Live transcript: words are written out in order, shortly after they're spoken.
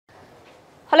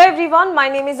Hello everyone, my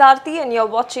name is Aarti and you're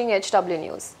watching HW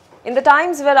News. In the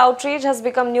times where outrage has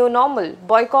become new normal,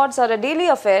 boycotts are a daily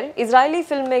affair, Israeli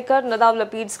filmmaker Nadav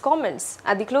Lapid's comments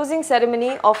at the closing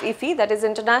ceremony of IFFI, that is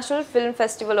International Film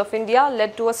Festival of India,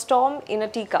 led to a storm in a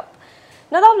teacup.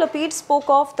 Nadav Lapid spoke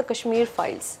of the Kashmir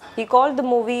Files. He called the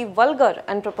movie vulgar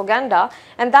and propaganda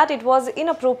and that it was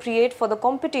inappropriate for the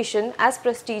competition as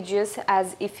prestigious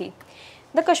as IFFI.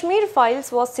 The Kashmir Files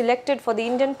was selected for the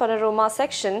Indian Panorama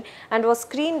Section and was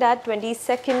screened at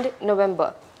 22nd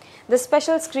November. The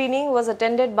special screening was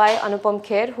attended by Anupam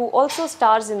Kher, who also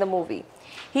stars in the movie.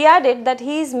 He added that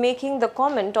he is making the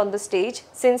comment on the stage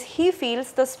since he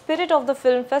feels the spirit of the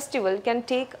film festival can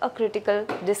take a critical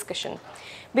discussion.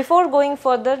 Before going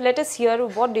further, let us hear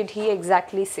what did he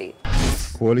exactly say.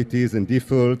 Qualities and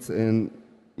defaults and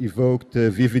evoked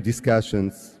vivid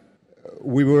discussions.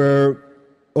 We were,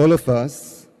 all of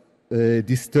us,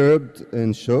 disturbed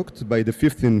and shocked by the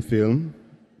 15th film,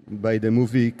 by the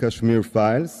movie Kashmir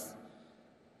Files,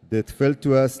 that felt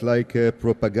to us like a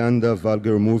propaganda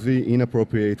vulgar movie,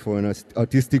 inappropriate for an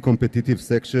artistic competitive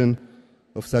section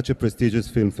of such a prestigious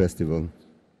film festival.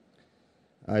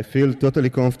 I feel totally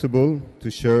comfortable to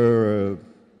share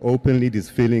openly these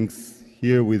feelings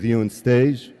here with you on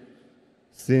stage,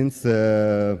 since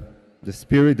the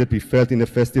spirit that we felt in the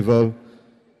festival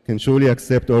can surely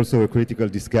accept also a critical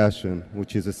discussion,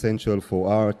 which is essential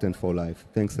for art and for life.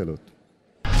 Thanks a lot.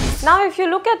 Now, if you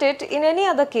look at it, in any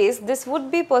other case, this would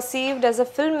be perceived as a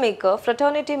filmmaker,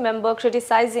 fraternity member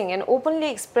criticizing and openly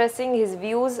expressing his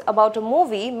views about a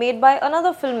movie made by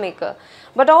another filmmaker.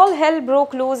 But all hell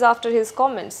broke loose after his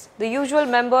comments. The usual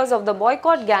members of the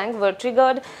boycott gang were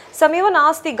triggered. Some even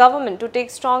asked the government to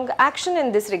take strong action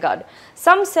in this regard.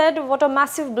 Some said what a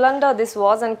massive blunder this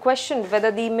was and questioned whether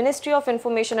the Ministry of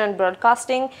Information and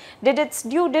Broadcasting did its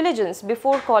due diligence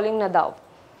before calling Nadav.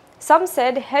 Some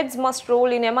said heads must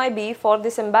roll in MIB for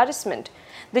this embarrassment.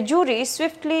 The jury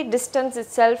swiftly distanced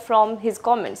itself from his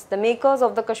comments. The makers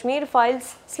of the Kashmir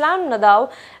Files slammed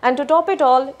Nadav, and to top it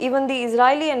all, even the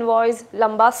Israeli envoys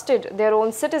lambasted their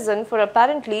own citizen for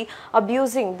apparently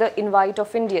abusing the invite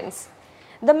of Indians.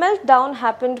 The meltdown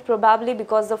happened probably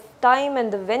because of time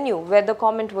and the venue where the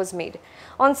comment was made.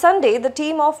 On Sunday, the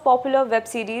team of popular web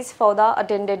series Fauda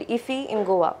attended IFFI in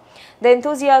Goa. The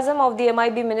enthusiasm of the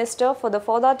MIB minister for the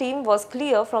Fauda team was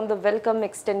clear from the welcome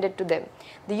extended to them.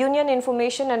 The Union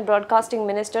Information and Broadcasting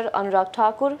Minister Anurag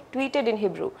Thakur tweeted in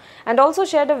Hebrew and also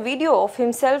shared a video of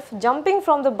himself jumping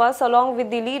from the bus along with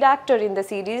the lead actor in the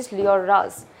series, Lior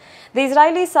Raz. The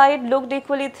Israeli side looked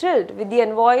equally thrilled, with the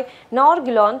envoy Naor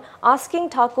Gilon asking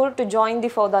Thakur to join the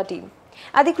Fauda team.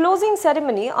 At the closing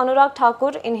ceremony, Anurag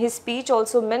Thakur in his speech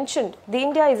also mentioned the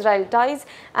India-Israel ties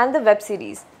and the web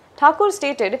series. Thakur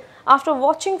stated, "After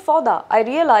watching Fauda, I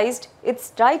realized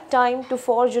it's right time to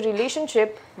forge a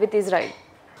relationship with Israel."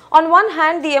 On one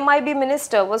hand, the MIB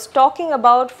minister was talking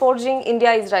about forging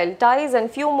India-Israel ties, and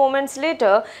few moments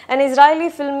later, an Israeli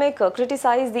filmmaker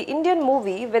criticized the Indian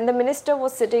movie when the minister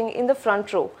was sitting in the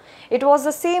front row. It was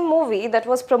the same movie that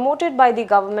was promoted by the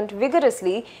government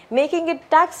vigorously, making it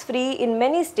tax-free in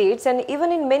many states and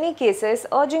even in many cases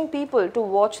urging people to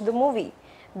watch the movie.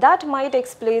 That might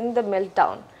explain the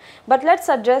meltdown. But let's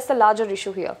address the larger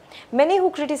issue here. Many who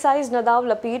criticized Nadav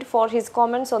Lapid for his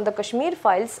comments on the Kashmir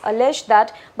Files alleged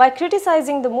that by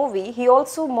criticizing the movie, he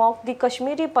also mocked the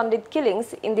Kashmiri Pandit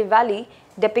killings in the valley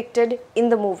depicted in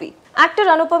the movie. Actor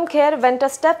Anupam Kher went a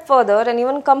step further and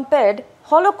even compared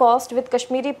Holocaust with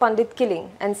Kashmiri Pandit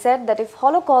killing and said that if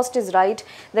Holocaust is right,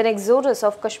 then exodus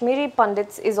of Kashmiri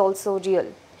Pandits is also real.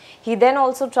 He then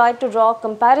also tried to draw a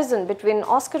comparison between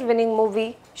Oscar-winning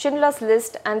movie Schindler's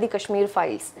List and the Kashmir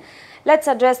Files. Let's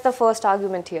address the first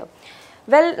argument here.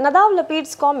 Well, Nadav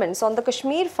Lapid's comments on the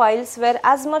Kashmir Files were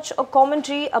as much a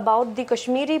commentary about the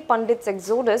Kashmiri Pandits'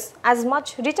 exodus as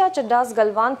much Richa Chadda's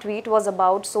Galwan tweet was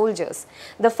about soldiers.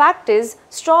 The fact is,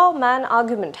 straw man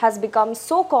argument has become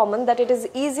so common that it is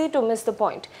easy to miss the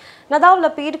point. Nadav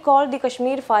Lapid called the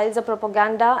Kashmir Files a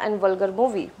propaganda and vulgar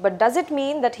movie, but does it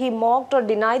mean that he mocked or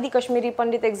denied the Kashmiri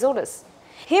Pandit exodus?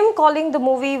 Him calling the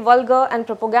movie vulgar and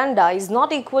propaganda is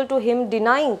not equal to him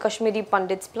denying Kashmiri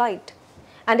Pandits' plight.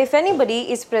 And if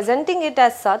anybody is presenting it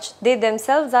as such, they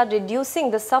themselves are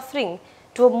reducing the suffering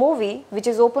to a movie which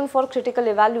is open for critical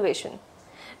evaluation.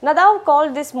 Nadav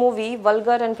called this movie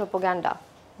vulgar and propaganda.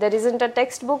 There isn't a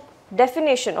textbook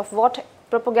definition of what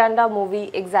propaganda movie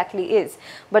exactly is.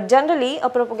 But generally, a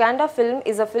propaganda film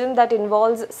is a film that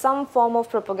involves some form of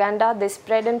propaganda. They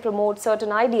spread and promote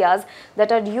certain ideas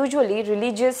that are usually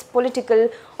religious, political,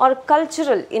 or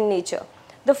cultural in nature.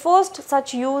 The first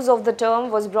such use of the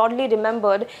term was broadly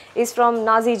remembered is from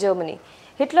Nazi Germany.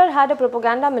 Hitler had a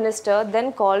propaganda minister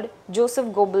then called Joseph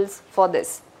Goebbels for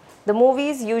this. The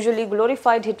movies usually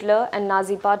glorified Hitler and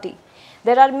Nazi Party.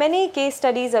 There are many case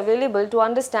studies available to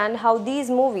understand how these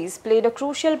movies played a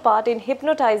crucial part in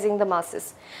hypnotizing the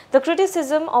masses. The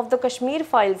criticism of the Kashmir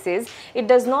Files is it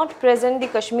does not present the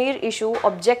Kashmir issue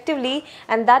objectively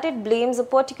and that it blames a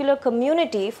particular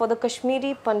community for the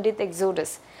Kashmiri Pandit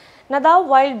exodus. Nadav,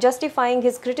 while justifying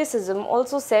his criticism,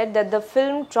 also said that the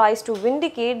film tries to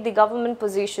vindicate the government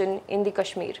position in the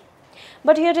Kashmir.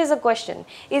 But here is a question.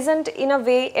 Isn't in a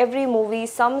way every movie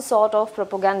some sort of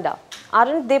propaganda?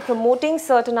 Aren't they promoting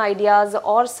certain ideas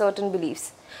or certain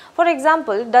beliefs? For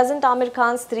example, doesn't Amir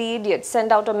Khan's Three Idiots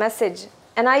send out a message,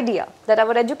 an idea that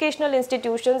our educational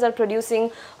institutions are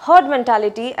producing herd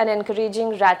mentality and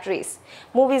encouraging rat race?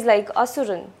 Movies like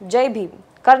Asuran, Jai Bhim,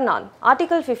 Karnan,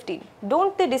 Article 15,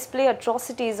 don't they display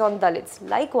atrocities on Dalits?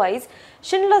 Likewise,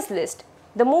 Schindler's List.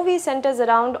 The movie centers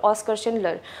around Oskar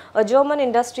Schindler, a German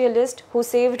industrialist who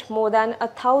saved more than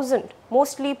 1,000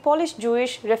 mostly Polish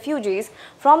Jewish refugees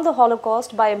from the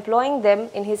Holocaust by employing them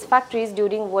in his factories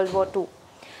during World War II.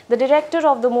 The director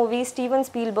of the movie, Steven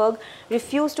Spielberg,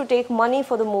 refused to take money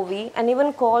for the movie and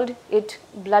even called it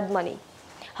blood money.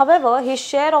 However, his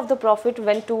share of the profit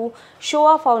went to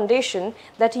Shoah Foundation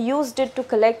that used it to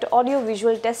collect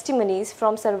audiovisual testimonies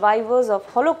from survivors of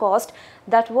Holocaust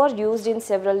that were used in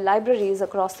several libraries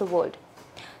across the world.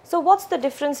 So what's the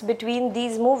difference between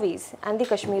these movies and the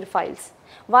Kashmir Files?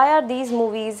 Why are these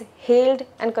movies hailed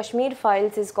and Kashmir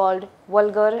Files is called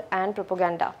vulgar and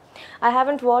propaganda? I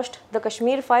haven't watched the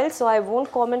Kashmir Files, so I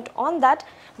won't comment on that,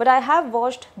 but I have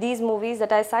watched these movies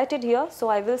that I cited here, so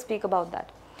I will speak about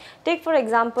that. Take for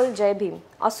example Jai Bhim,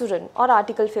 Asuran or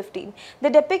Article 15. They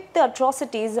depict the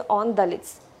atrocities on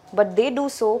Dalits, but they do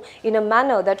so in a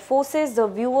manner that forces the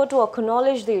viewer to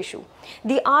acknowledge the issue.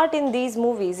 The art in these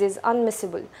movies is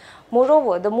unmissable.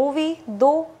 Moreover, the movie,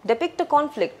 though depict a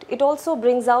conflict, it also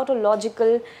brings out a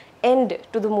logical end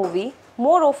to the movie,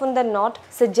 more often than not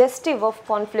suggestive of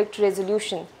conflict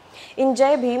resolution. In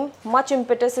Jai Bhim, much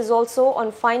impetus is also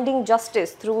on finding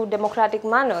justice through democratic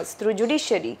manners, through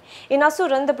judiciary. In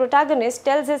Asuran, the protagonist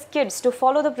tells his kids to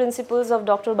follow the principles of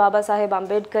Dr. Babasaheb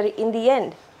Ambedkar in the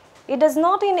end. It does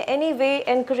not in any way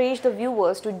encourage the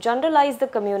viewers to generalize the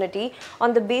community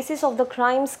on the basis of the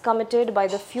crimes committed by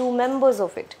the few members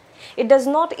of it. It does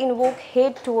not invoke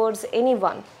hate towards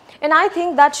anyone. And I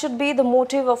think that should be the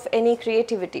motive of any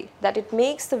creativity, that it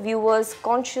makes the viewer's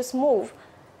conscious move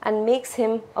and makes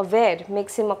him aware,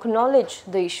 makes him acknowledge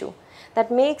the issue,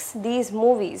 that makes these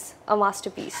movies a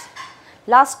masterpiece.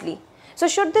 Lastly, so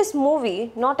should this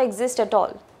movie not exist at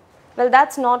all? Well,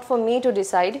 that's not for me to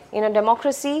decide. In a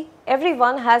democracy,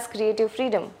 everyone has creative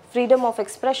freedom, freedom of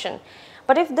expression.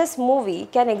 But if this movie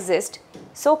can exist,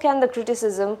 so can the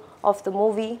criticism of the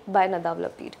movie by Nadav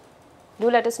Lapid. Do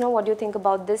let us know what you think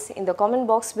about this in the comment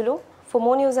box below. For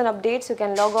more news and updates, you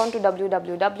can log on to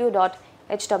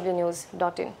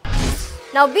www.hwnews.in.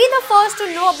 Now be the first to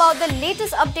know about the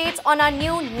latest updates on our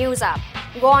new news app.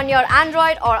 Go on your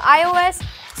Android or iOS,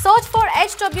 search for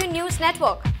HW News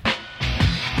Network.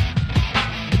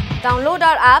 Download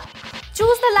our app,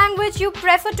 choose the language you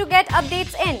prefer to get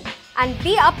updates in, and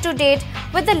be up to date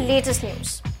with the latest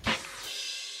news.